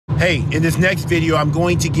Hey, in this next video, I'm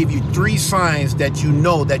going to give you 3 signs that you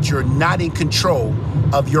know that you're not in control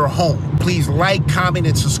of your home. Please like, comment,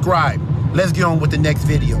 and subscribe. Let's get on with the next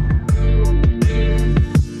video.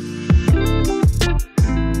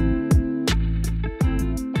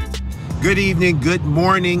 Good evening, good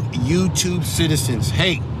morning, YouTube citizens.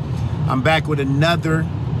 Hey, I'm back with another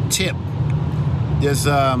tip. There's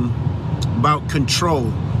about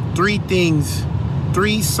control.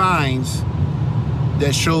 3 signs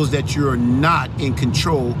that shows that you're not in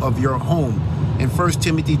control of your home. In 1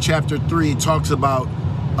 Timothy chapter 3, it talks about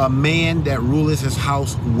a man that ruleth his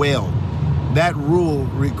house well. That rule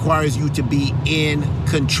requires you to be in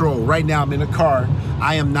control. Right now, I'm in a car.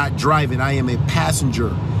 I am not driving. I am a passenger.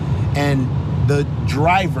 And the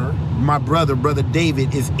driver, my brother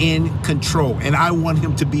David, is in control. And I want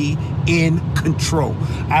him to be in control.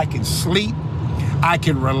 I can sleep. I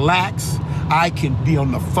can relax. I can be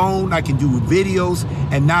on the phone. I can do videos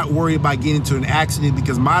and not worry about getting into an accident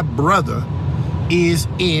because my brother is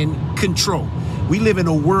in control. We live in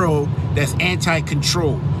a world that's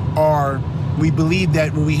anti-control, or we believe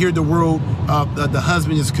that when we hear the word the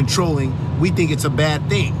husband is controlling, we think it's a bad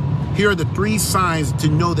thing. Here are the 3 signs to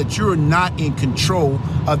know that you're not in control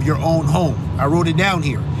of your own home. I wrote it down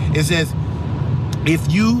here. It says,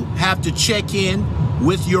 if you have to check in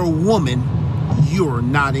with your woman, you're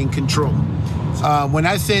not in control. When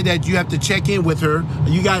I say that you have to check in with her,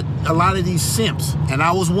 you got a lot of these simps, and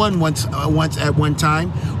I was once at one time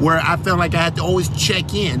where I felt like I had to always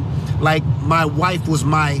check in, like my wife was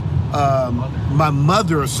my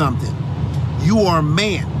mother or something. You are a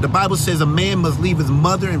man. The Bible says a man must leave his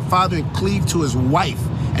mother and father and cleave to his wife,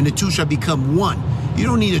 and the two shall become one. You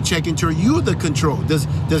don't need to check into her. You're the control. Does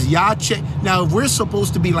y'all check? Now, if we're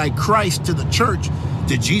supposed to be like Christ to the church,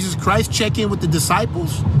 did Jesus Christ check in with the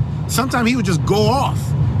disciples? Sometimes he would just go off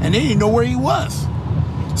and they didn't know where he was.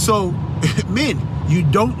 So, men, you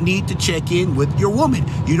don't need to check in with your woman.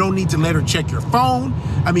 You don't need to let her check your phone.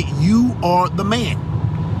 I mean, you are the man.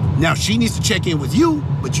 Now, she needs to check in with you,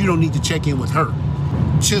 but you don't need to check in with her.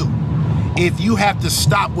 2, if you have to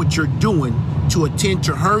stop what you're doing to attend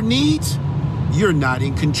to her needs, you're not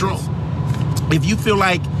in control. If you feel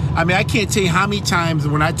like, I mean, I can't tell you how many times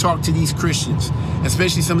when I talk to these Christians,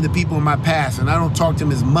 especially some of the people in my past, and I don't talk to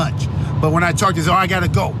them as much, but when I talk to them, oh, I gotta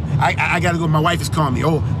go. I gotta go. My wife is calling me.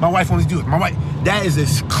 Oh, my wife wants to do it. My wife. That is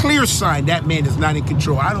a clear sign that man is not in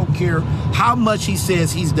control. I don't care how much he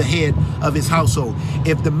says he's the head of his household.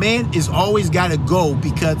 If the man is always gotta go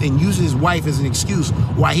because and uses his wife as an excuse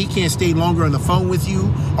why he can't stay longer on the phone with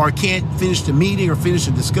you or can't finish the meeting or finish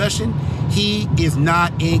the discussion, he is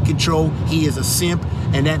not in control. He is a simp,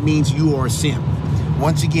 and that means you are a simp.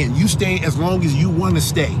 Once again, you stay as long as you want to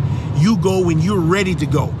stay. You go when you're ready to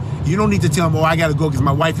go. You don't need to tell them, oh, I got to go because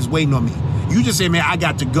my wife is waiting on me. You just say, man, I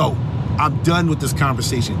got to go. I'm done with this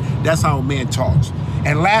conversation. That's how a man talks.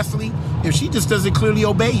 And lastly, if she just doesn't clearly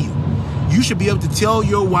obey you, you should be able to tell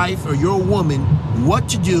your wife or your woman what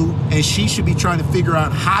to do, and she should be trying to figure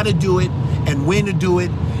out how to do it and when to do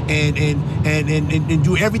it and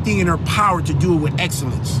do everything in her power to do it with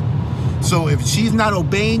excellence. So if she's not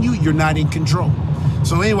obeying you, you're not in control.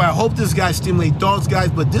 So anyway, I hope this guy stimulates thoughts,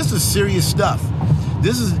 guys, but this is serious stuff.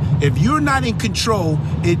 This is, if you're not in control,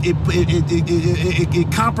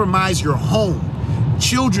 it compromises your home.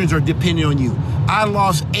 Children are depending on you. I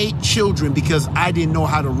lost 8 children because I didn't know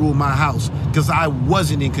how to rule my house because I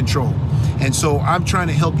wasn't in control. And so I'm trying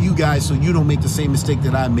to help you guys so you don't make the same mistake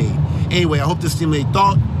that I made. Anyway, I hope this stimulates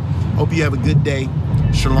thought. Hope you have a good day.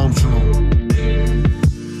 Shalom, shalom.